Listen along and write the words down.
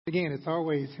Again, it's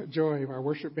always a joy of our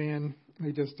worship band.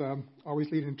 They just always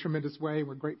lead in a tremendous way.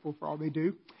 We're grateful for all they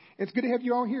do. It's good to have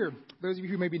you all here. Those of you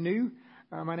who may be new,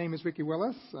 my name is Ricky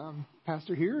Willis,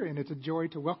 pastor here, and it's a joy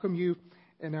to welcome you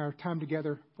in our time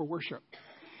together for worship.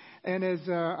 And as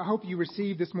I hope you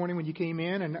received this morning when you came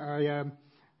in, and a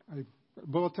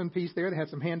bulletin piece there that had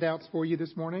some handouts for you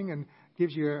this morning and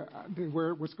gives you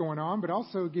what's going on, but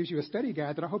also gives you a study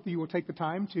guide that I hope that you will take the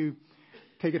time to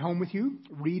take it home with you,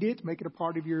 read it, make it a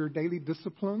part of your daily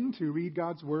discipline to read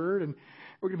God's Word. And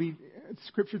we're going to be,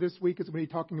 Scripture this week is going to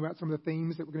be talking about some of the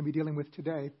themes that we're going to be dealing with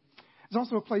today. There's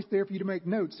also a place there for you to make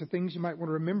notes of things you might want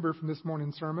to remember from this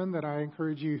morning's sermon that I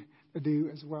encourage you to do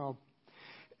as well.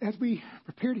 As we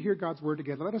prepare to hear God's Word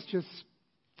together, let us just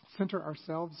center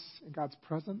ourselves in God's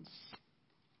presence.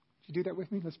 Would you do that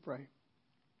with me? Let's pray.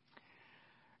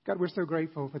 God, we're so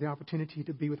grateful for the opportunity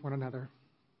to be with one another.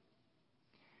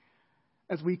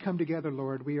 As we come together,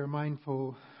 Lord, we are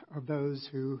mindful of those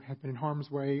who have been in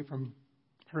harm's way from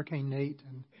Hurricane Nate.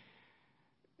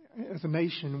 And as a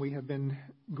nation, we have been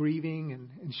grieving and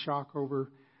in shock over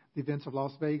the events of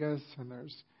Las Vegas, and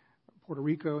there's Puerto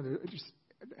Rico. And there's just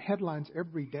headlines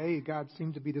every day. God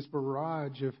seems to be this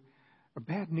barrage of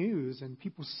bad news and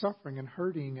people suffering and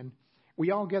hurting. And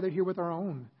we all gather here with our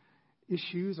own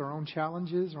issues, our own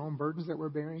challenges, our own burdens that we're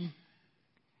bearing.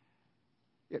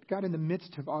 Yet, God, in the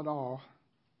midst of it all,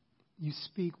 you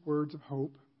speak words of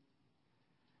hope,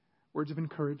 words of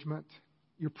encouragement.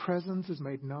 Your presence is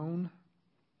made known.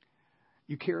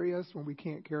 You carry us when we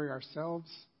can't carry ourselves.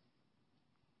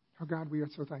 Oh, God, we are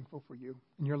so thankful for you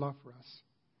and your love for us.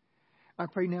 I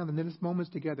pray now that in this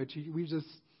moment together, we just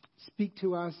speak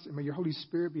to us, and may your Holy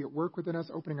Spirit be at work within us,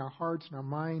 opening our hearts and our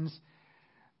minds,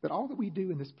 that all that we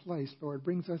do in this place, Lord,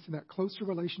 brings us in that closer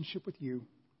relationship with you,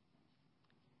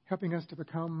 helping us to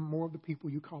become more of the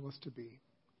people you call us to be.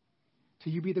 To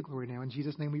you be the glory now. In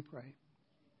Jesus' name we pray.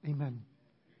 Amen.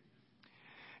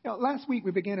 Now, last week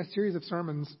we began a series of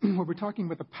sermons where we're talking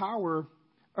about the power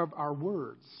of our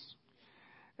words.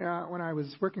 When I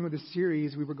was working with this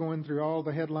series, we were going through all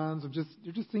the headlines of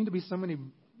there just seem to be so many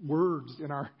words in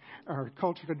our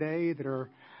culture today that are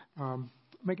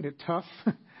making it tough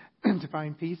to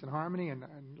find peace and harmony and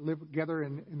live together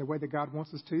in the way that God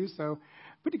wants us to. So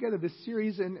put together this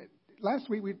series, and last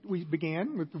week we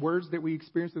began with the words that we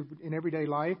experience in everyday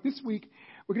life. This week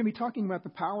we're going to be talking about the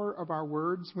power of our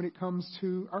words when it comes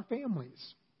to our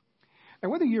families. Now,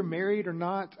 whether you're married or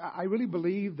not, I really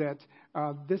believe that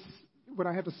what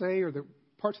I have to say or the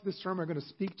parts of this sermon are going to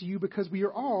speak to you, because we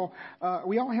all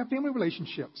have family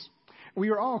relationships. We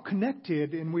are all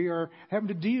connected, and we are having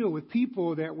to deal with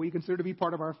people that we consider to be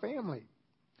part of our family.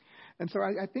 And so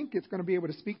I think it's going to be able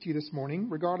to speak to you this morning,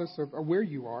 regardless of where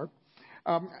you are.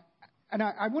 And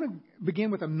I want to begin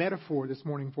with a metaphor this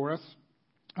morning for us.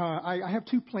 I have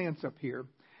two plants up here.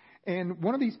 And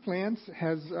one of these plants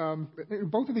has,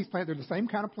 both of these plants, they're the same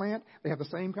kind of plant. They have the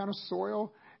same kind of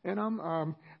soil in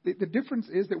them. The difference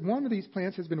is that one of these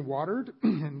plants has been watered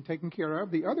and taken care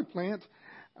of. The other plant,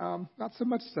 not so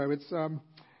much so.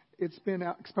 It's been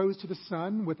exposed to the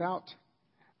sun without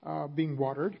being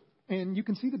watered. And you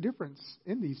can see the difference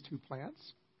in these two plants.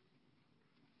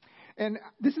 And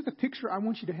this is the picture I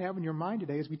want you to have in your mind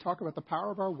today as we talk about the power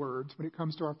of our words when it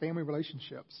comes to our family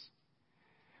relationships.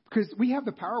 Because we have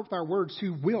the power with our words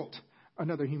to wilt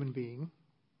another human being,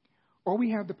 or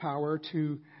we have the power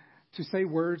to say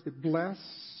words that bless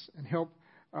and help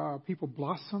people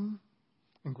blossom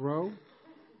and grow.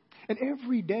 And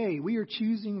every day we are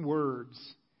choosing words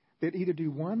that either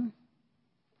do one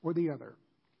or the other.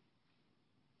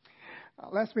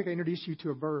 Last week I introduced you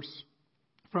to a verse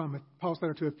from Paul's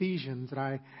letter to Ephesians that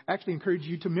I actually encourage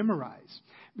you to memorize,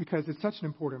 because it's such an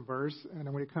important verse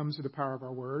and when it comes to the power of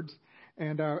our words.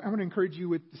 And I'm going to encourage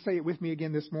you to say it with me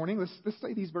again this morning. Let's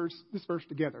say this verse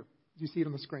together. You see it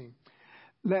on the screen.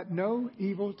 Let no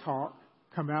evil talk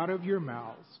come out of your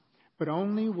mouths, but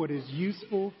only what is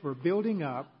useful for building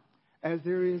up as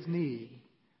there is need,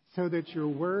 so that your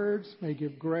words may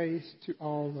give grace to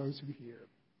all those who hear.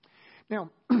 Now,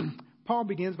 Paul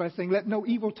begins by saying, let no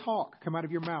evil talk come out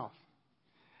of your mouth.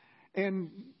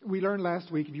 And we learned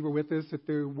last week, if you were with us, that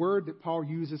the word that Paul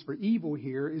uses for evil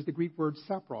here is the Greek word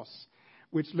sapros,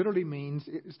 which literally means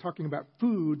it's talking about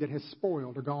food that has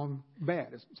spoiled or gone bad.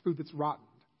 It's food that's rotten.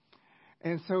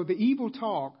 And so the evil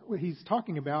talk, what he's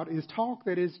talking about, is talk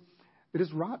that is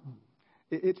rotten.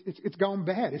 It's gone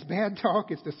bad. It's bad talk.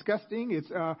 It's disgusting. It's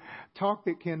talk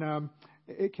that can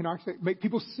actually make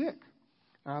people sick.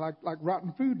 Like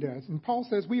rotten food does. And Paul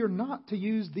says we are not to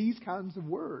use these kinds of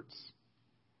words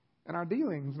in our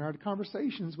dealings and our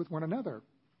conversations with one another.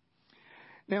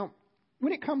 Now,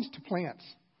 when it comes to plants,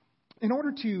 in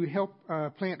order to help a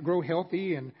plant grow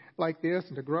healthy and like this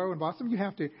and to grow and blossom, you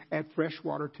have to add fresh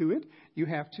water to it. You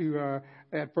have to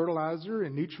add fertilizer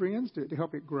and nutrients to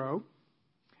help it grow.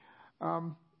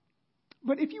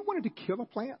 But if you wanted to kill a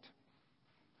plant,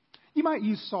 you might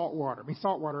use salt water. I mean,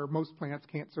 salt water, most plants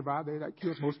can't survive. That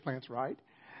kills most plants, right?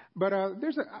 But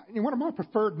one of my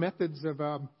preferred methods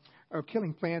of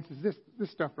killing plants is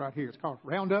this stuff right here. It's called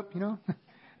Roundup,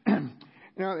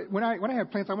 When I have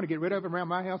plants I want to get rid of around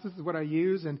my house, this is what I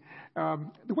use. And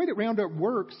the way that Roundup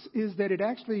works is that it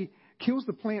actually kills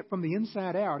the plant from the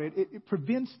inside out. It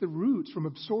prevents the roots from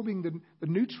absorbing the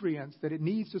nutrients that it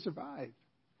needs to survive.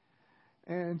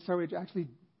 And so it actually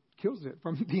kills it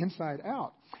from the inside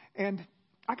out. And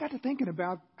I got to thinking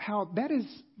about how that is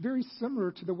very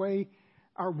similar to the way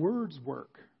our words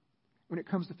work when it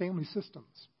comes to family systems.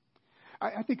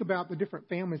 I think about the different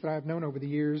families that I've known over the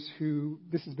years who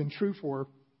this has been true for.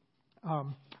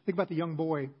 Think about the young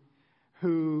boy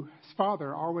whose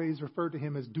father always referred to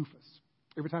him as Doofus.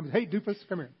 Every time he said, "Hey, Doofus,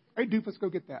 come here. Hey, Doofus, go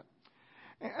get that."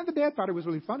 And the dad thought it was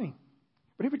really funny.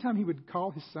 But every time he would call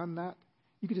his son that,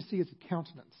 you could just see his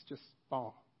countenance just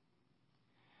fall.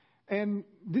 And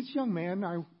this young man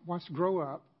I watched grow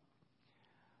up,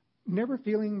 never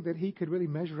feeling that he could really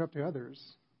measure up to others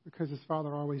because his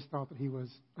father always thought that he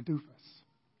was a doofus.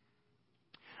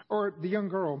 Or the young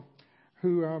girl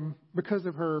who, because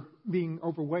of her being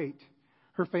overweight,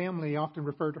 her family often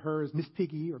referred to her as Miss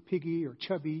Piggy or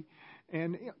Chubby.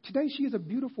 And today she is a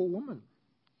beautiful woman.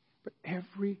 But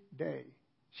every day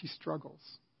she struggles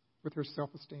with her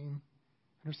self-esteem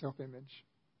and her self-image.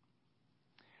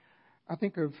 I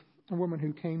think of a woman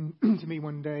who came to me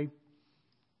one day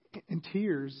in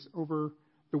tears over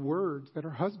the words that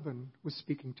her husband was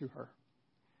speaking to her.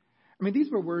 I mean, these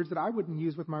were words that I wouldn't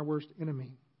use with my worst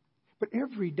enemy. But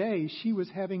every day she was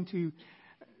having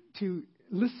to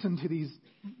listen to these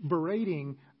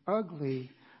berating,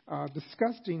 ugly,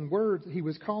 disgusting words that he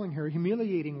was calling her,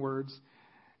 humiliating words.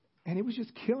 And it was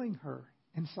just killing her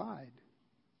inside.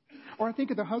 Or I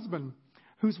think of the husband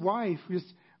whose wife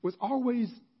was always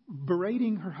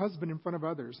berating her husband in front of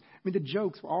others. I mean, the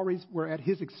jokes always were at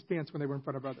his expense when they were in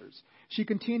front of others. She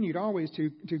continued always to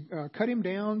cut him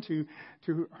down, to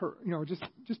her,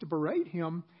 just to berate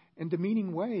him in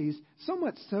demeaning ways. So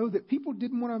much so that people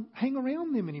didn't want to hang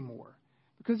around them anymore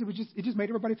because it just made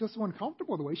everybody feel so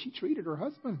uncomfortable the way she treated her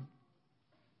husband.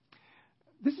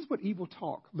 This is what evil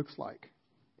talk looks like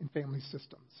in family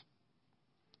systems.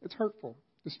 It's hurtful,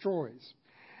 destroys.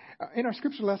 In our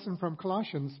scripture lesson from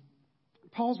Colossians,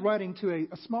 Paul's writing to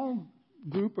a small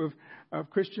group of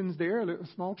Christians there, a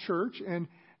small church, and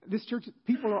this church,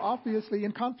 people are obviously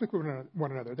in conflict with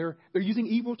one another. They're using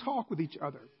evil talk with each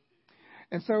other.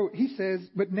 And so he says,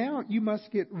 "But now you must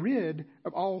get rid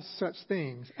of all such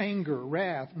things: anger,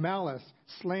 wrath, malice,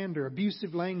 slander,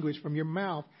 abusive language from your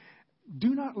mouth.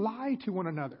 Do not lie to one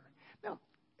another." Now,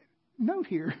 note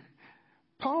here,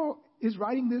 Paul is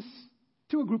writing this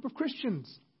to a group of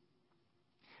Christians.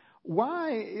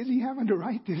 Why is he having to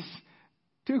write this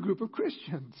to a group of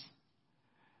Christians?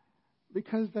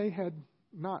 Because they had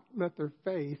not let their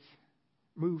faith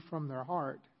move from their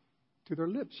heart to their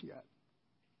lips yet.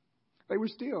 They were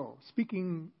still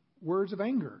speaking words of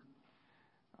anger,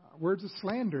 words of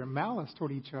slander and malice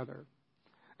toward each other,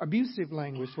 abusive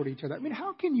language toward each other. I mean,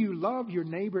 how can you love your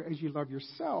neighbor as you love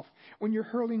yourself when you're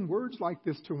hurling words like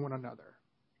this to one another?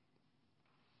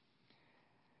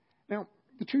 Now,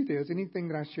 the truth is, everything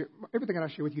that I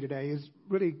share with you today is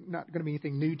really not going to be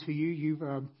anything new to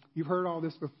you. You've heard all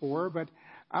this before, but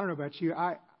I don't know about you.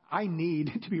 I need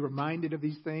to be reminded of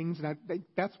these things, and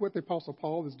that's what the Apostle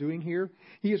Paul is doing here.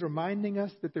 He is reminding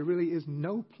us that there really is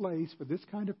no place for this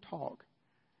kind of talk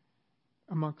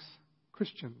amongst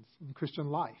Christians in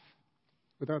Christian life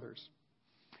with others.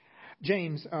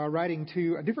 James, writing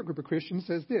to a different group of Christians,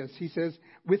 says this. He says,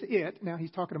 "With it," now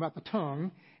he's talking about the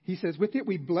tongue, he says, "With it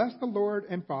we bless the Lord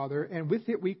and Father, and with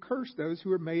it we curse those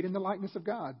who are made in the likeness of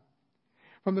God.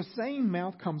 From the same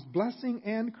mouth comes blessing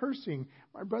and cursing.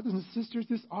 My brothers and sisters,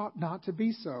 this ought not to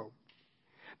be so.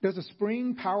 Does a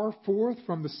spring pour forth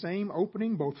from the same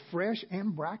opening both fresh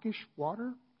and brackish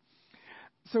water?"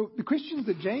 So the Christians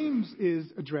that James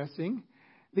is addressing,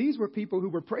 these were people who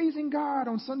were praising God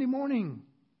on Sunday morning,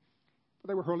 but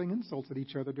they were hurling insults at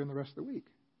each other during the rest of the week.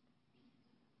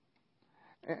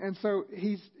 And so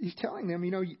he's telling them,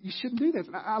 you shouldn't do this.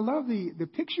 And I love the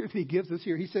picture that he gives us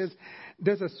here. He says,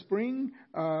 does a spring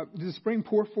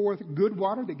pour forth good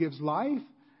water that gives life,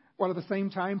 while at the same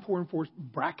time pouring forth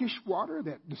brackish water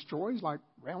that destroys, like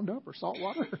Roundup or salt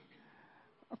water?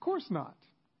 Of course not.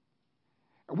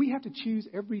 We have to choose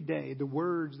every day the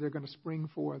words that are going to spring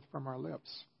forth from our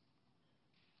lips.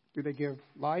 Do they give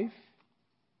life?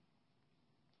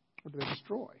 Or do they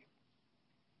destroy?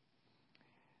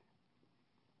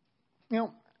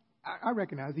 I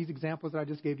recognize these examples that I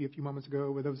just gave you a few moments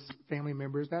ago with those family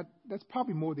members, that's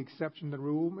probably more the exception than the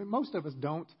rule. I mean, most of us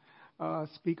don't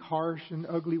speak harsh and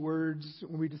ugly words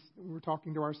when we're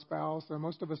talking to our spouse.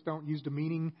 Most of us don't use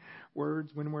demeaning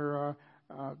words when we're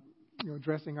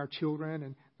addressing our children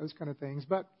and those kind of things.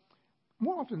 But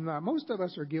more often than not, most of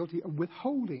us are guilty of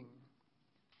withholding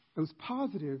those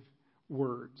positive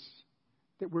words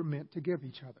that we're meant to give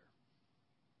each other.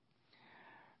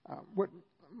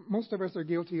 Most of us are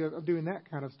guilty of doing that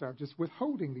kind of stuff, just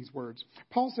withholding these words.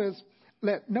 Paul says,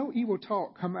 let no evil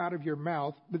talk come out of your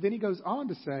mouth, but then he goes on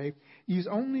to say, use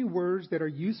only words that are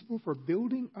useful for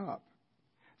building up,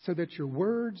 so that your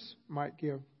words might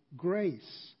give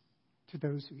grace to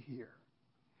those who hear.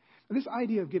 Now, this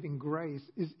idea of giving grace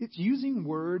it's using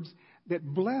words that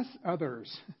bless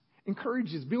others,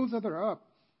 encourages, builds others up,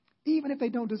 even if they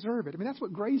don't deserve it. I mean, that's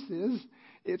what grace is.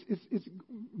 It's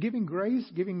giving grace,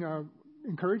 giving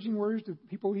encouraging words to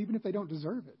people even if they don't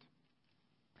deserve it.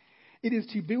 It is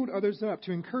to build others up,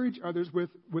 to encourage others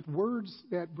with words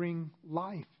that bring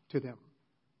life to them.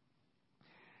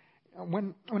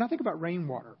 When I think about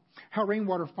rainwater, how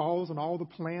rainwater falls on all the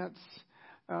plants,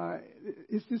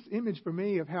 it's this image for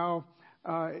me of how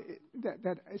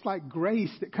that it's like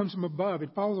grace that comes from above.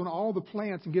 It falls on all the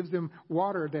plants and gives them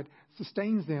water that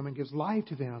sustains them and gives life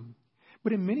to them.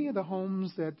 But in many of the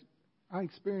homes that I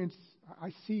experience,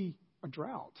 I see a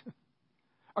drought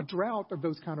of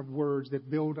those kind of words that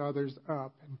build others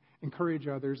up and encourage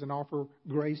others and offer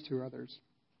grace to others.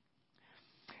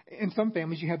 In some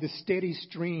families, you have this steady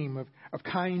stream of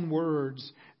kind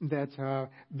words that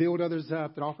build others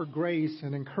up, that offer grace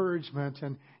and encouragement,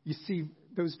 and you see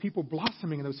those people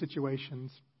blossoming in those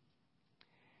situations.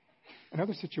 In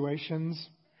other situations,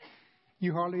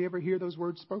 you hardly ever hear those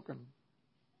words spoken.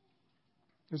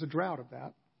 There's a drought of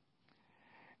that.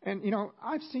 And,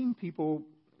 I've seen people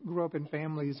grow up in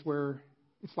families where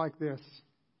it's like this.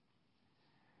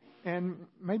 And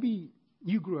maybe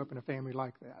you grew up in a family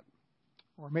like that.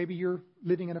 Or maybe you're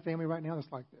living in a family right now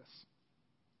that's like this.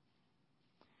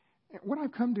 And what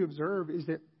I've come to observe is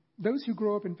that those who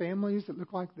grow up in families that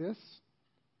look like this,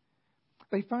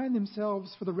 they find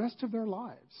themselves for the rest of their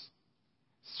lives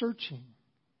searching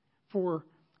for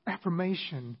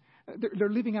affirmation. They're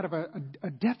living out of a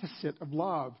deficit of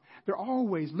love. They're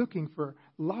always looking for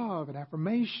love and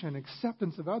affirmation,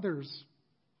 acceptance of others,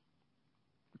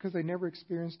 because they never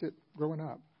experienced it growing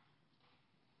up.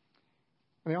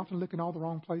 And they often look in all the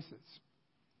wrong places.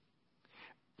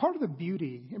 Part of the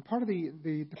beauty and part of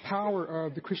the power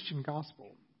of the Christian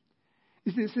gospel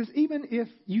is this: is even if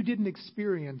you didn't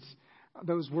experience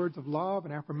those words of love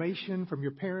and affirmation from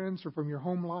your parents or from your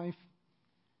home life,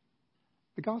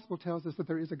 the gospel tells us that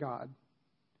there is a God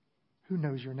who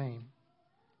knows your name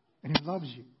and who loves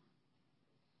you.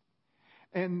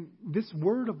 And this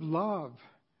word of love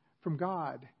from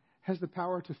God has the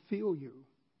power to fill you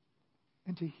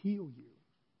and to heal you.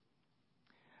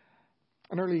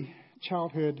 An early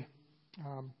childhood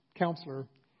counselor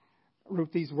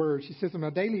wrote these words. She says, on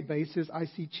a daily basis, I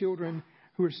see children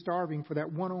who are starving for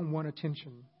that one-on-one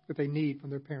attention that they need from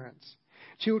their parents.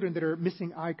 Children that are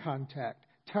missing eye contact,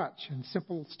 touch, and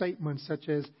simple statements such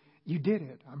as, you did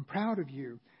it, I'm proud of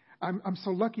you, I'm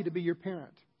so lucky to be your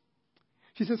parent.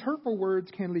 She says, hurtful words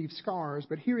can leave scars,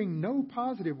 but hearing no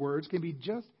positive words can be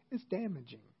just as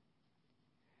damaging.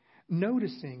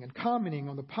 Noticing and commenting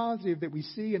on the positive that we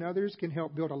see in others can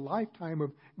help build a lifetime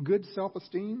of good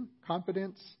self-esteem,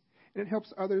 confidence, and it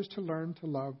helps others to learn to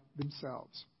love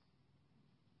themselves.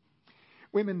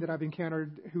 Women that I've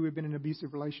encountered who have been in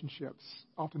abusive relationships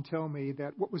often tell me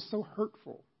that what was so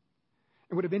hurtful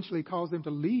and would eventually cause them to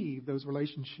leave those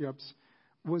relationships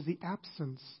was the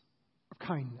absence of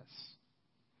kindness.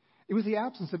 It was the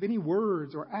absence of any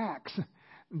words or acts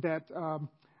that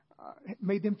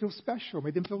made them feel special,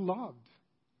 made them feel loved.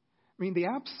 I mean, the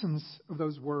absence of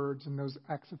those words and those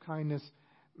acts of kindness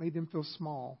made them feel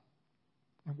small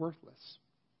and worthless.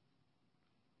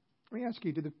 Let me ask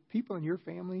you, do the people in your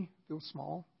family feel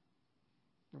small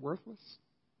and worthless?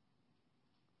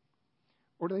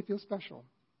 Or do they feel special,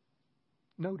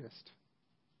 noticed,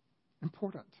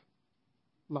 important,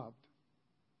 loved?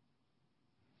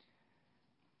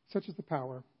 Such is the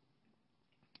power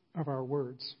of our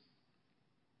words.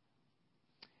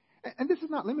 And this is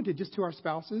not limited just to our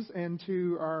spouses and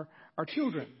to our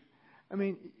children. I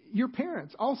mean, your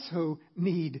parents also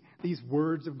need these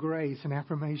words of grace and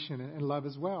affirmation and love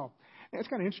as well. And it's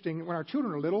kind of interesting. When our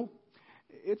children are little,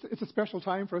 it's a special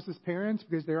time for us as parents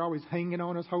because they're always hanging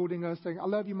on us, holding us, saying, I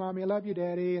love you, Mommy, I love you,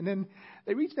 Daddy. And then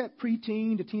they reach that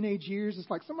preteen to teenage years. It's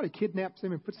like somebody kidnaps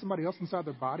them and puts somebody else inside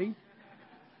their body.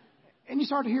 And you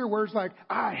start to hear words like,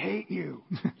 I hate you.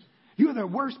 You're the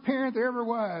worst parent there ever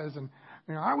was. And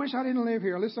I wish I didn't live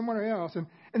here. I live somewhere else. And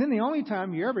then the only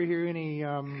time you ever hear any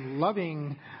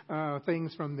loving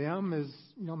things from them is,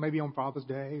 maybe on Father's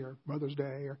Day or Mother's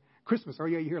Day or Christmas. Oh,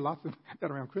 yeah, you hear lots of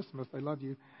that around Christmas. They love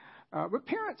you. But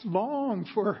parents long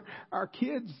for our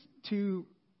kids to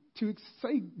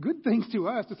say good things to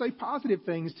us, to say positive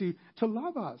things, to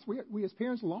love us. We as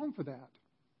parents long for that.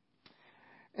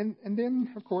 And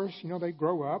then, of course, they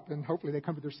grow up and hopefully they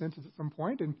come to their senses at some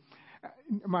point. And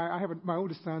I have my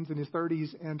oldest son's in his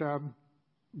 30s, and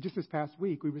just this past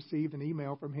week we received an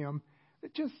email from him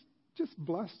that just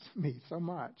blessed me so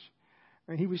much.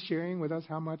 And he was sharing with us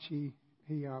how much he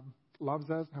loves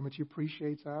us, how much he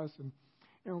appreciates us, and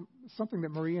something that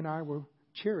Marie and I will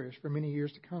cherish for many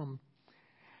years to come.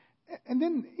 And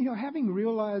then, having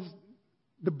realized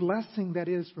the blessing that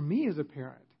is for me as a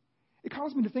parent, it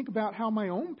caused me to think about how my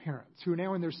own parents, who are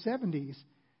now in their 70s,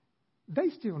 they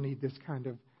still need this kind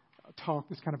of talk,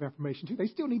 this kind of affirmation too. They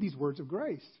still need these words of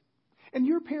grace. And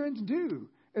your parents do,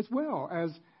 as well,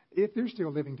 as if they're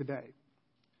still living today.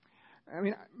 I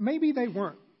mean, maybe they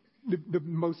weren't the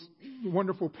most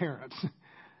wonderful parents.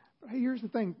 But hey, here's the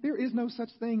thing. There is no such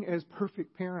thing as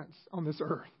perfect parents on this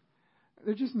earth.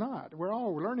 They're just not. We're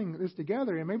all learning this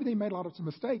together, and maybe they made a lot of some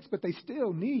mistakes, but they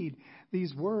still need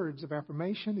these words of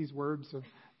affirmation, these words of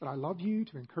that I love you,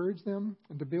 to encourage them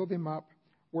and to build them up,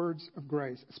 words of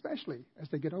grace, especially as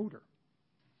they get older.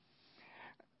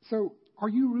 So, are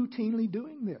you routinely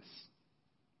doing this?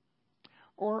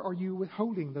 Or are you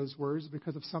withholding those words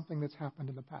because of something that's happened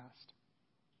in the past?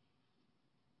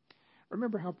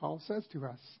 Remember how Paul says to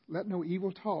us, let no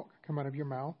evil talk come out of your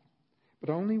mouth, but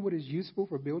only what is useful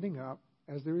for building up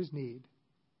as there is need,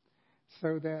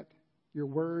 so that your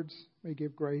words may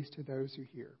give grace to those who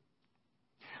hear.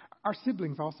 Our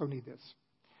siblings also need this.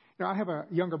 I have a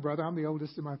younger brother. I'm the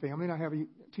oldest in my family, and I have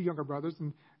two younger brothers.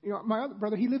 And my other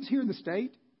brother, he lives here in the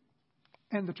state.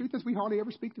 And the truth is, we hardly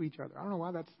ever speak to each other. I don't know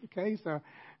why that's the case.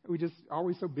 We just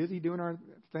always so busy doing our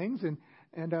things, and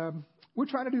we're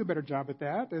trying to do a better job at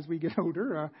that as we get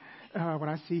older. When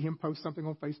I see him post something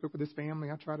on Facebook with his family,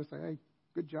 I try to say, "Hey,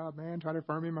 good job, man." Try to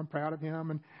affirm him. I'm proud of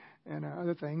him, and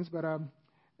other things. But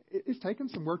it's taken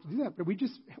some work to do that. But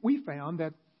we found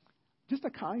that just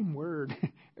a kind word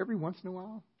every once in a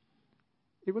while,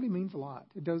 it really means a lot.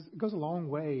 It goes a long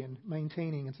way in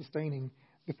maintaining and sustaining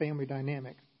the family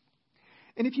dynamic.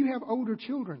 And if you have older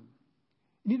children,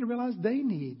 you need to realize they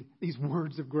need these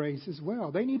words of grace as well.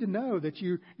 They need to know that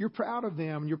you're proud of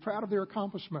them, you're proud of their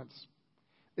accomplishments.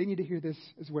 They need to hear this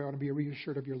as well and be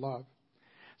reassured of your love.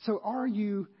 So are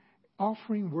you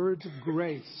offering words of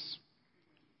grace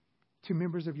to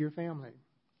members of your family?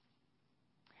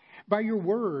 By your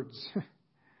words,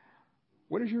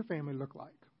 what does your family look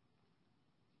like?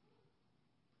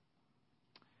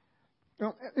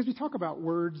 Now, as we talk about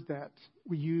words that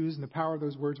we use and the power of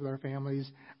those words with our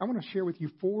families, I want to share with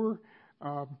you 4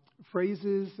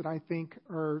 phrases that I think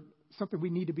are something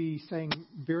we need to be saying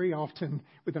very often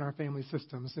within our family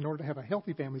systems in order to have a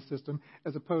healthy family system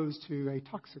as opposed to a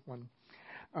toxic one.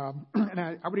 And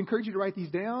I would encourage you to write these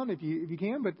down if you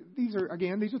can, but these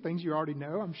are things you already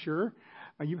know, I'm sure.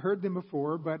 You've heard them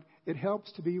before, but it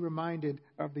helps to be reminded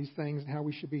of these things and how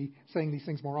we should be saying these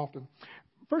things more often.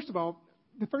 First of all,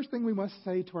 the first thing we must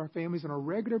say to our families on a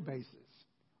regular basis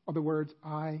are the words,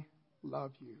 I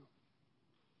love you.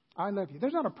 I love you.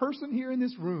 There's not a person here in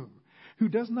this room who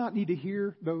does not need to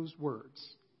hear those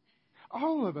words.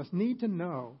 All of us need to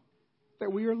know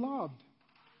that we are loved.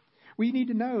 We need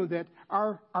to know that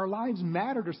our lives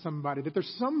matter to somebody, that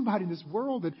there's somebody in this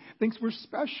world that thinks we're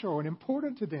special and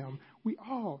important to them. We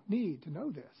all need to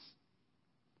know this.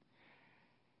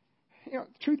 The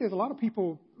truth is, a lot of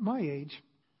people my age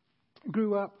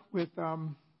grew up with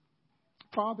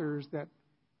fathers that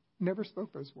never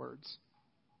spoke those words.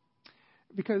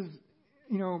 Because,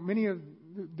 many of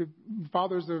the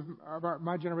fathers of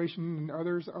my generation and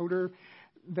others older,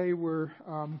 they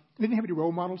didn't have any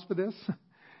role models for this.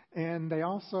 And they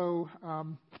also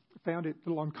found it a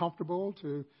little uncomfortable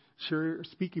to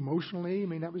speak emotionally. I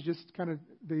mean, that was just kind of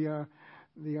the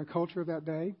culture of that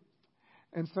day.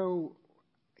 And so,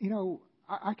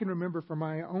 I can remember from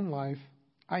my own life,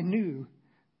 I know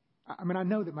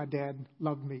that my dad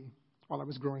loved me while I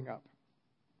was growing up.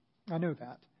 I know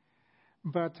that.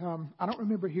 But I don't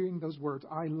remember hearing those words,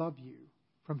 I love you,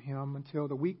 from him until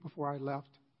the week before I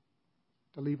left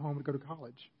to leave home to go to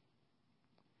college.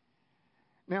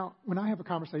 Now, when I have a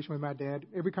conversation with my dad,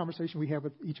 every conversation we have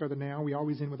with each other now, we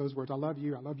always end with those words, I love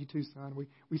you too, son.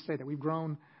 We say that. We've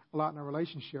grown a lot in our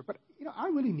relationship. But, I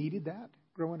really needed that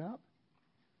growing up.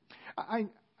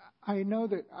 I know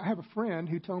that I have a friend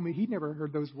who told me he'd never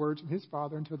heard those words from his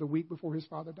father until the week before his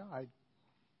father died.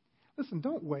 Listen,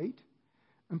 don't wait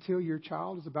until your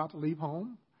child is about to leave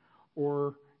home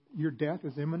or your death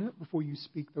is imminent before you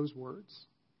speak those words.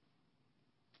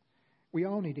 We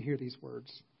all need to hear these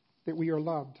words, that we are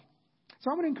loved.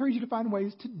 So I want to encourage you to find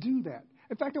ways to do that.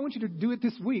 In fact, I want you to do it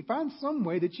this week. Find some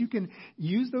way that you can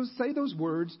say those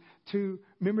words to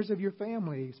members of your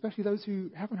family, especially those who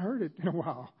haven't heard it in a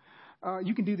while.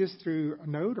 You can do this through a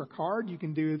note or card. You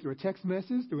can do it through a text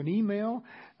message, through an email.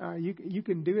 You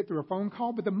can do it through a phone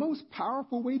call. But the most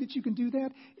powerful way that you can do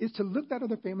that is to look that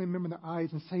other family member in the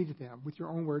eyes and say to them with your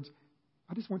own words,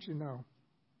 I just want you to know,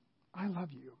 I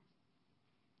love you.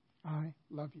 I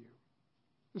love you.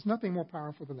 There's nothing more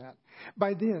powerful than that.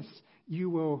 By this, you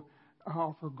will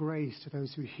offer grace to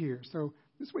those who hear. So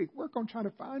this week, work on trying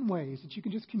to find ways that you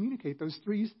can just communicate those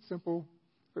three simple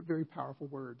but very powerful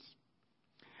words.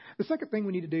 The second thing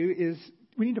we need to do is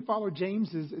we need to follow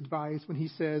James's advice when he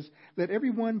says, let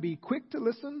everyone be quick to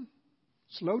listen,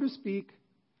 slow to speak,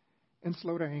 and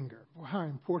slow to anger. Well, how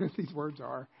important these words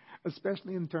are,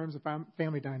 especially in terms of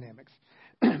family dynamics.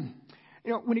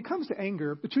 When it comes to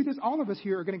anger, the truth is all of us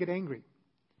here are going to get angry.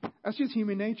 That's just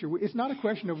human nature. It's not a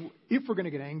question of if we're going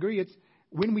to get angry. It's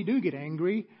when we do get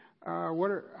angry, how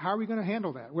are we going to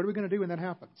handle that? What are we going to do when that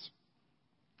happens?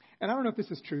 And I don't know if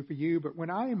this is true for you, but when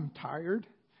I am tired,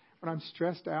 when I'm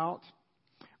stressed out,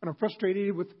 when I'm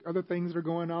frustrated with other things that are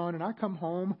going on, and I come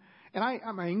home and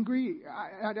I'm angry,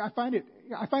 I find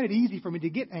it easy for me to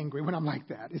get angry when I'm like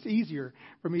that. It's easier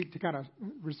for me to kind of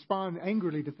respond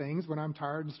angrily to things when I'm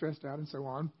tired and stressed out and so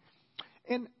on.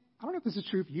 And I don't know if this is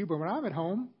true for you, but when I'm at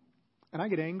home and I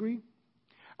get angry,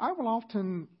 I will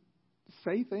often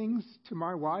say things to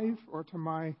my wife or to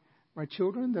my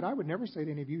children that I would never say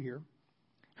to any of you here.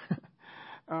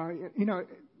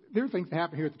 There are things that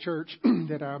happen here at the church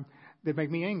that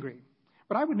make me angry.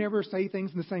 But I would never say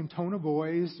things in the same tone of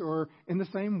voice or in the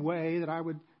same way that I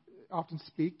would often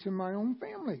speak to my own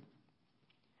family.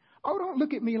 Oh, don't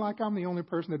look at me like I'm the only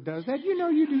person that does that.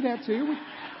 You do that too.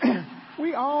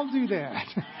 We all do that.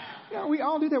 We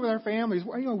all do that with our families.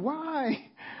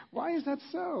 Why? Why is that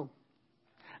so?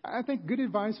 I think good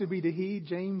advice would be to heed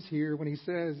James here when he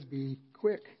says, be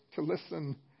quick to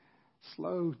listen,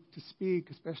 slow to speak,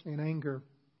 especially in anger.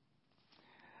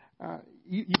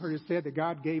 You heard it said that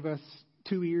God gave us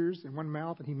 2 ears and 1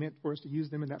 mouth, and he meant for us to use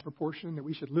them in that proportion, that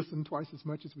we should listen twice as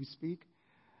much as we speak.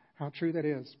 How true that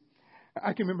is.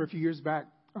 I can remember a few years back,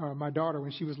 my daughter,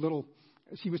 when she was little,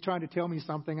 she was trying to tell me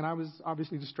something, and I was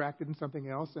obviously distracted in something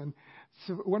else. And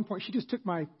so at one point, she just took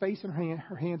my face in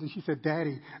her hands, and she said,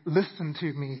 Daddy, listen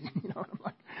to me. I'm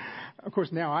like, of course,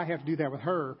 now I have to do that with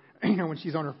her, when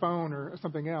she's on her phone or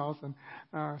something else. And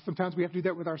sometimes we have to do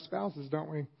that with our spouses, don't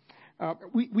we?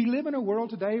 We live in a world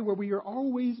today where we are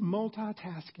always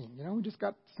multitasking. We just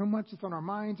got so much that's on our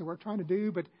minds that we're trying to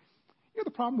do. But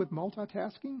the problem with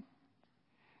multitasking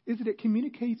is that it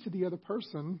communicates to the other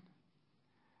person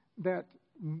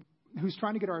who's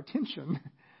trying to get our attention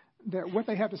that what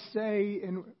they have to say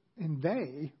and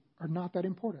they are not that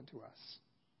important to us.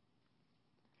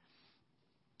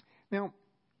 Now,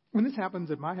 when this happens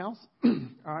at my house,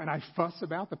 and I fuss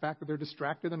about the fact that they're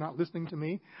distracted, they're not listening to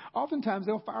me, oftentimes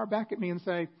they'll fire back at me and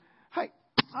say, hey,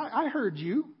 I heard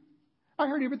you. I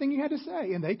heard everything you had to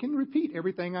say. And they can repeat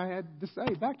everything I had to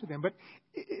say back to them. But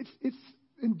it's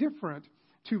indifferent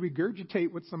to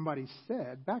regurgitate what somebody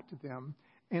said back to them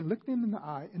and look them in the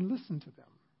eye and listen to them.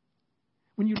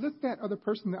 When you look that other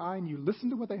person in the eye and you listen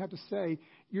to what they have to say,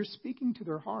 you're speaking to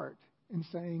their heart and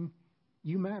saying,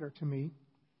 you matter to me.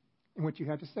 And what you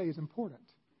have to say is important.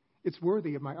 It's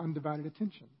worthy of my undivided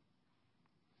attention.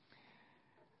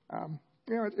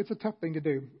 It's a tough thing to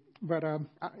do. But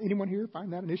anyone here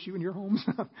find that an issue in your homes?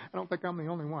 I don't think I'm the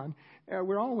only one.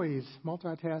 We're always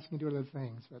multitasking, doing other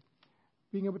things. But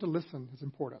being able to listen is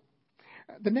important.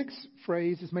 The next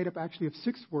phrase is made up actually of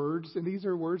 6 words. And these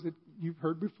are words that you've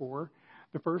heard before.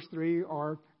 The first 3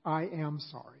 are, I am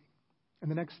sorry. And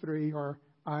the next 3 are,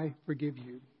 I forgive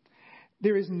you.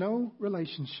 There is no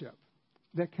relationship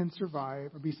that can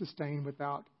survive or be sustained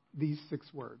without these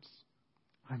 6 words.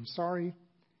 I'm sorry,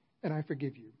 and I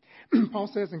forgive you. Paul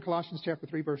says in Colossians chapter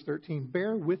 3, verse 13,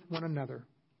 bear with one another.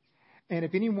 And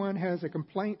if anyone has a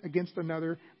complaint against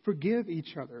another, forgive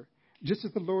each other. Just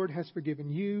as the Lord has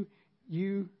forgiven you,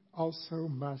 you also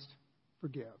must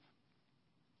forgive.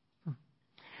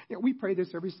 We pray this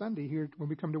every Sunday here when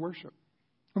we come to worship.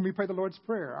 When we pray the Lord's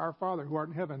Prayer, Our Father who art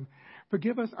in heaven,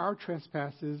 forgive us our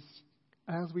trespasses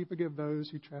as we forgive those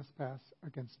who trespass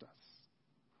against us.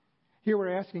 Here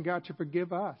we're asking God to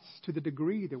forgive us to the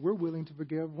degree that we're willing to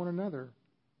forgive one another.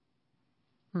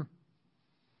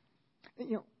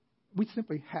 We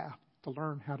simply have to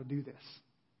learn how to do this.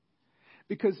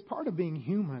 Because part of being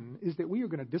human is that we are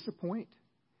going to disappoint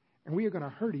and we are going to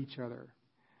hurt each other.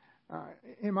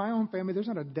 In my own family, there's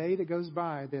not a day that goes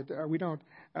by that we don't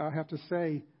have to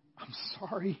say, I'm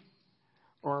sorry.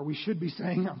 Or we should be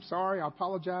saying, I'm sorry, I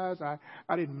apologize.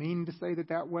 I didn't mean to say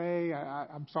that way.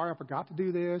 I'm sorry, I forgot to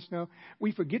do this.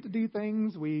 We forget to do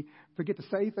things. We forget to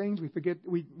say things.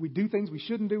 We do things we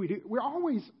shouldn't do. We're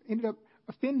always ended up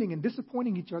offending and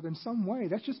disappointing each other in some way.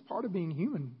 That's just part of being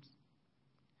humans.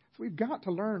 So we've got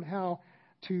to learn how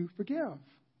to forgive.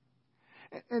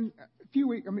 And a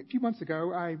few months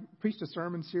ago, I preached a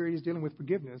sermon series dealing with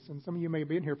forgiveness, and some of you may have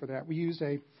been here for that. We used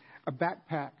a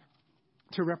backpack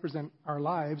to represent our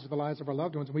lives, the lives of our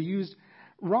loved ones. We used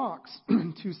rocks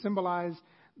to symbolize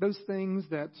those things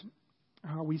that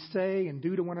we say and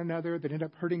do to one another that end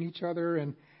up hurting each other.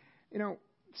 And,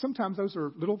 sometimes those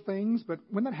are little things, but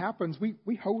when that happens,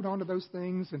 we hold on to those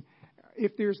things. And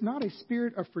if there's not a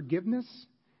spirit of forgiveness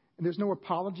and there's no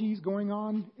apologies going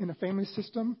on in a family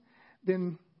system,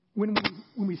 then when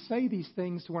we say these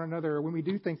things to one another, or when we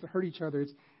do things that hurt each other,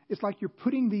 it's like you're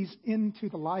putting these into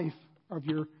the life of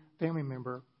your family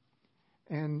member,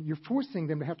 and you're forcing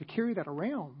them to have to carry that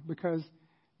around because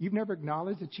you've never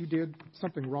acknowledged that you did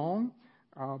something wrong.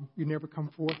 You never come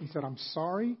forth and said, I'm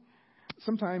sorry.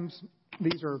 Sometimes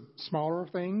these are smaller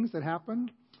things that happen.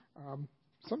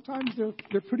 Sometimes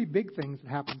they're pretty big things that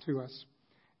happen to us.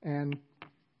 And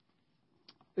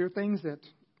they're things that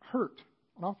hurt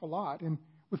an awful lot. And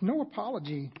with no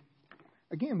apology,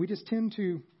 again, we just tend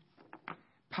to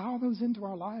pile those into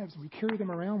our lives and we carry them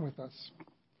around with us.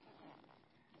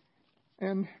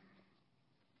 And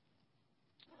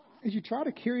as you try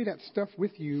to carry that stuff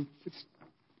with you, it's,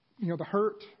 the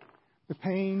hurt, the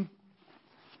pain,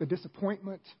 the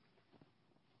disappointment.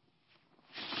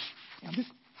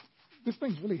 This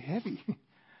thing's really heavy.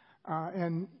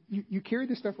 And you carry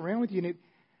this stuff around with you,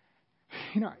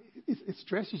 and it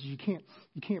stresses you.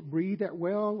 You can't breathe that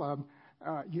well.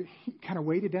 You kind of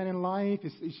weighted down in life.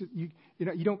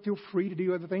 You don't feel free to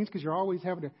do other things because you're always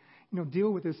having to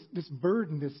deal with this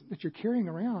burden that you're carrying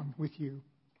around with you.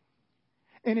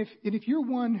 And if you're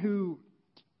one who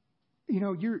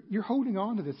you're holding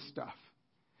on to this stuff,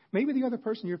 maybe the other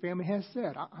person in your family has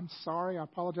said, I'm sorry, I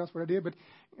apologize for what I did, but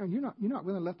you're not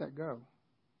willing to let that go,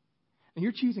 and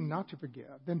you're choosing not to forgive,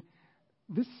 then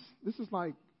this is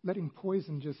like letting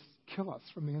poison just kill us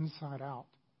from the inside out.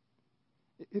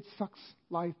 It sucks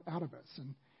life out of us.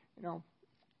 And, it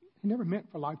never meant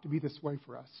for life to be this way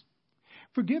for us.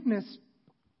 Forgiveness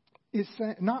is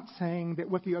not saying that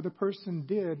what the other person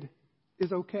did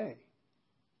is okay.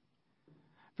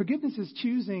 Forgiveness is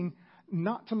choosing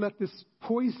not to let this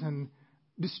poison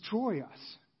destroy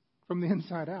us from the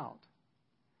inside out.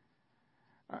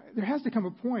 There has to come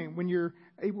a point when you're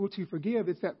able to forgive.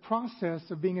 It's that process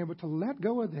of being able to let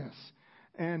go of this.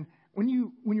 And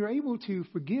when you're able to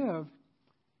forgive,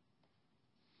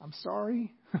 I'm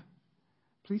sorry,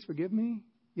 please forgive me.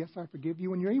 Yes, I forgive you.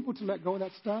 When you're able to let go of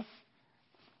that stuff,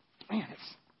 man,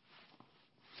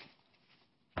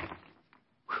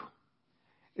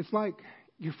 it's like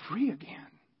you're free again.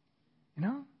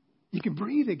 You can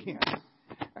breathe again.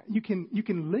 You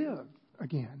can live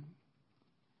again.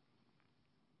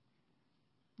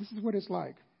 This is what it's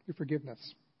like, your forgiveness.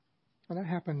 When that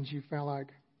happens, you feel like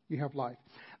you have life.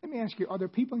 Let me ask you, are there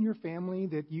people in your family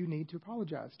that you need to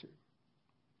apologize to?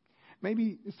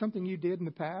 Maybe it's something you did in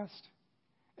the past,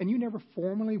 and you never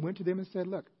formally went to them and said,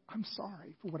 look, I'm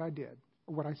sorry for what I did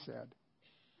or what I said.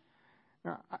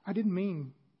 Now, I didn't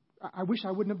mean, I wish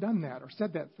I wouldn't have done that or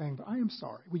said that thing, but I am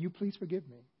sorry. Will you please forgive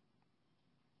me?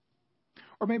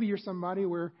 Or maybe you're somebody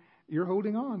where you're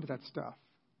holding on to that stuff,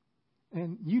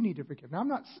 and you need to forgive. Now, I'm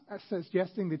not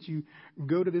suggesting that you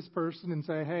go to this person and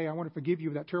say, hey, I want to forgive you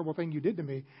for that terrible thing you did to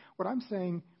me. What I'm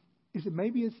saying is that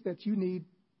maybe it's that you need,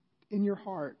 in your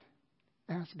heart,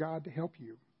 ask God to help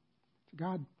you.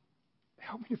 God,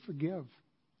 help me to forgive.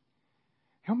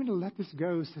 Help me to let this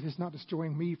go so that it's not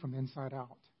destroying me from the inside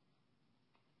out.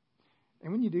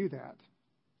 And when you do that,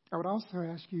 I would also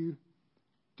ask you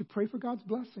to pray for God's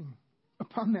blessing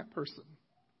upon that person.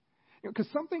 Because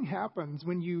something happens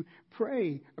when you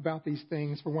pray about these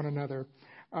things for one another.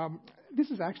 This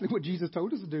is actually what Jesus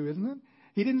told us to do, isn't it?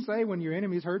 He didn't say when your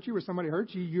enemies hurt you or somebody hurt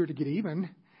you, you're to get even.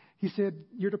 He said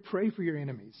you're to pray for your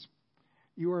enemies.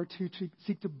 You are to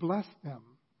seek to bless them.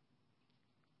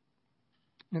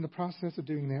 In the process of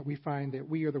doing that, we find that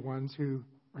we are the ones who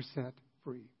are set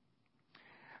free.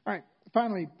 All right.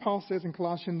 Finally, Paul says in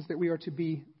Colossians that we are to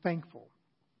be thankful.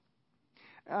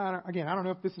 Again, I don't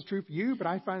know if this is true for you, but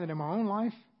I find that in my own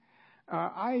life,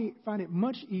 I find it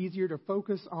much easier to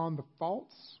focus on the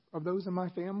faults of those in my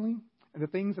family and the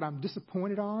things that I'm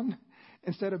disappointed on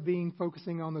instead of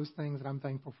focusing on those things that I'm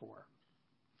thankful for.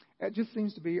 It just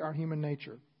seems to be our human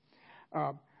nature.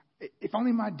 If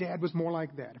only my dad was more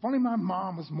like that. If only my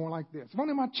mom was more like this. If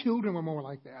only my children were more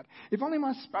like that. If only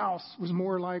my spouse was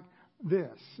more like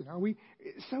this.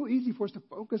 It's so easy for us to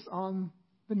focus on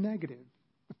the negative,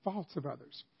 the faults of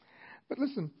others. But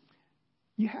listen,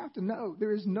 you have to know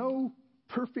there is no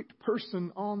perfect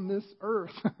person on this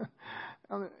earth.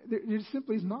 There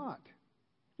simply is not.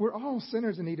 We're all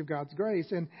sinners in need of God's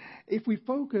grace. And if we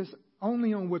focus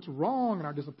only on what's wrong and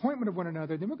our disappointment of one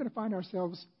another, then we're going to find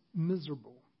ourselves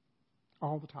miserable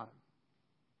all the time.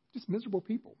 Just miserable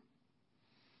people.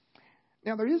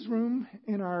 Now, there is room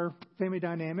in our family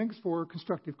dynamics for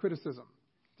constructive criticism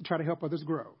to try to help others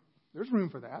grow. There's room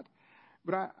for that.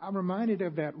 But I'm reminded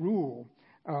of that rule,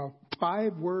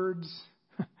 5 words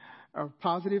of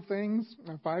positive things,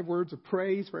 5 words of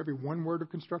praise for every 1 word of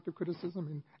constructive criticism.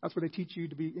 And that's what they teach you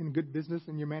to be in good business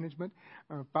in your management.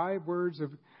 5 words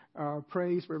of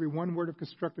praise for every 1 word of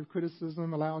constructive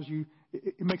criticism allows you,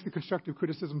 it makes the constructive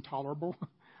criticism tolerable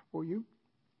for you.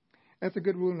 That's a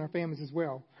good rule in our families as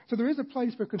well. So there is a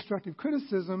place for constructive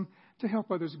criticism to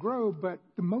help others grow, but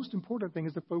the most important thing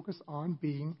is to focus on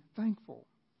being thankful,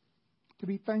 to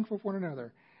be thankful for one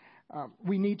another.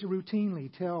 We need to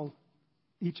routinely tell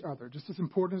each other, just as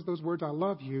important as those words, I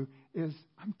love you, is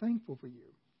I'm thankful for you.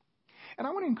 And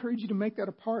I want to encourage you to make that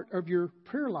a part of your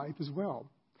prayer life as well.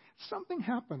 Something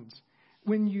happens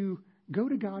when you go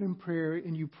to God in prayer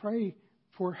and you pray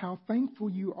for how thankful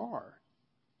you are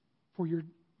for your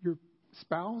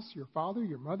spouse, your father,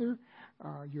 your mother,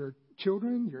 your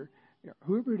children,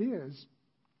 whoever it is.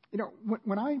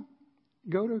 When I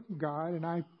go to God and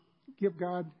I give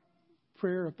God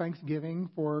prayer of thanksgiving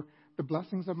for the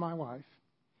blessings of my wife,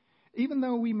 even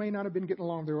though we may not have been getting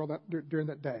along during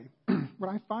that day, what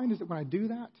I find is that when I do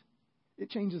that, it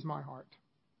changes my heart.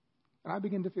 And I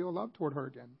begin to feel love toward her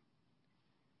again.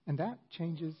 And that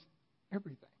changes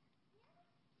everything.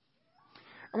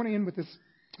 I want to end with this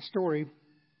story.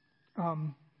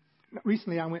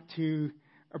 Recently, I went to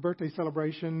a birthday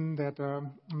celebration that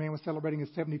a man was celebrating his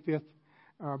 75th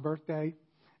birthday.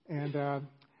 And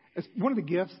one of the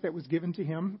gifts that was given to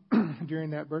him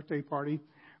during that birthday party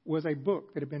was a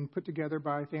book that had been put together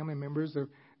by family members of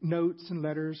notes and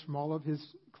letters from all of his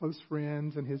close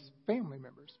friends and his family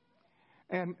members.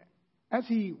 And as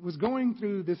he was going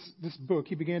through this book,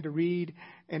 he began to read,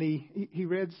 and he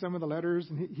read some of the letters,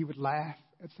 and he would laugh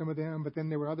at some of them, but then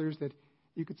there were others that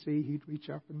you could see he'd reach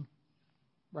up and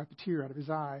wipe a tear out of his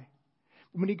eye.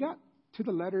 But when he got to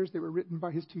the letters that were written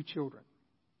by his 2 children,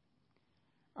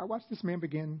 I watched this man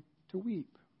begin to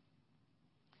weep.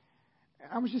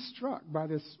 I was just struck by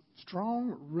this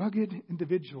strong, rugged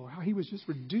individual, how he was just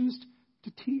reduced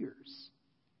to tears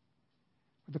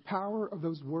with the power of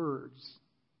those words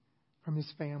from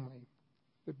his family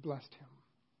that blessed him.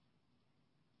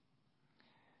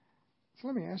 So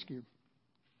let me ask you,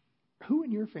 who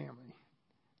in your family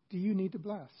do you need to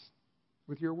bless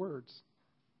with your words?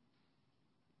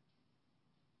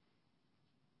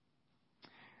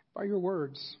 By your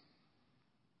words,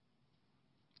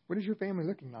 what is your family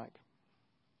looking like?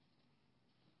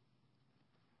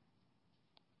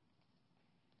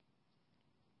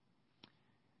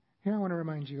 Here I want to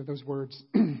remind you of those words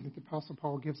that the Apostle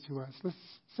Paul gives to us. Let's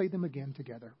say them again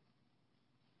together.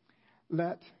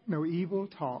 Let no evil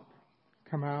talk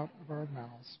come out of our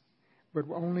mouths, but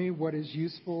only what is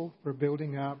useful for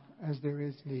building up as there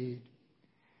is need,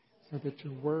 so that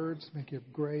your words may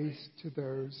give grace to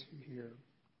those who hear.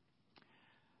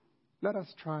 Let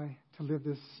us try to live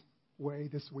this way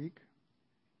this week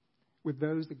with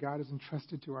those that God has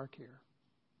entrusted to our care,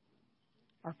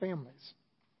 our families.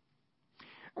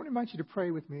 I want to invite you to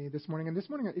pray with me this morning. And this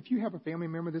morning, if you have a family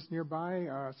member that's nearby,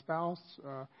 a spouse,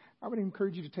 I would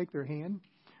encourage you to take their hand.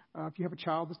 If you have a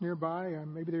child that's nearby,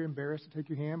 maybe they're embarrassed to take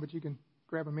your hand, but you can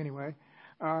grab them anyway.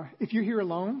 If you're here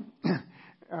alone,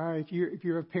 if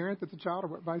you're a parent that's a child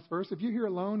or vice versa, if you're here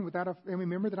alone without a family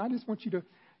member, then I just want you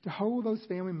to hold those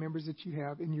family members that you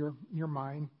have in your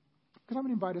mind. Because I'm going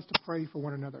to invite us to pray for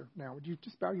one another now. Would you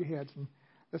just bow your heads and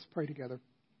let's pray together.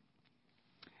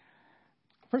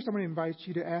 First, I want to invite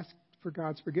you to ask for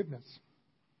God's forgiveness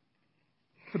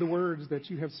for the words that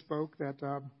you have spoke that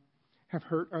have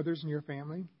hurt others in your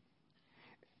family.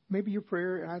 Maybe your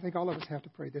prayer, and I think all of us have to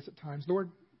pray this at times, Lord,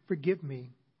 forgive me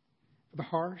for the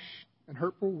harsh and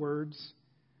hurtful words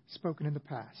spoken in the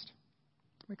past.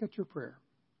 Make that your prayer.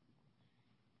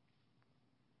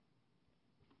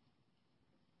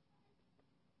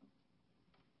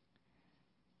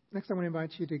 Next, I want to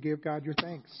invite you to give God your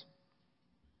thanks.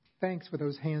 Thanks for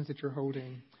those hands that you're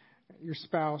holding, your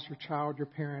spouse, your child, your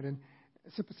parent, and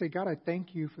simply say, God, I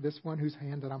thank you for this one whose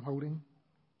hand that I'm holding.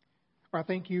 Or I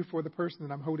thank you for the person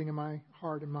that I'm holding in my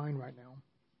heart and mind right now.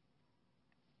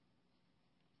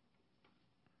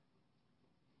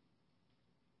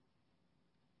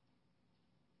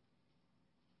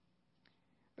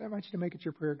 I invite you to make it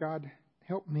your prayer, God,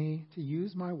 help me to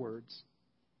use my words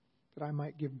that I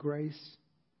might give grace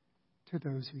to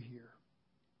those who hear.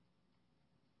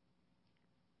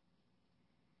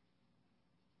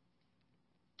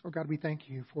 Oh God, we thank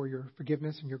you for your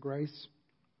forgiveness and your grace.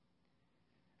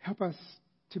 Help us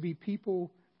to be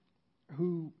people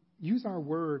who use our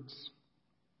words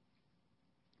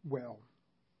well.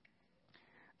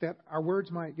 That our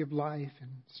words might give life and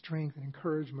strength and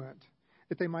encouragement.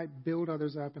 That they might build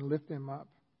others up and lift them up.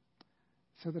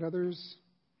 So that others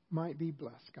might be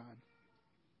blessed, God,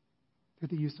 through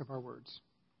the use of our words.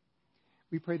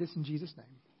 We pray this in Jesus'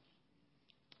 name.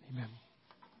 Amen.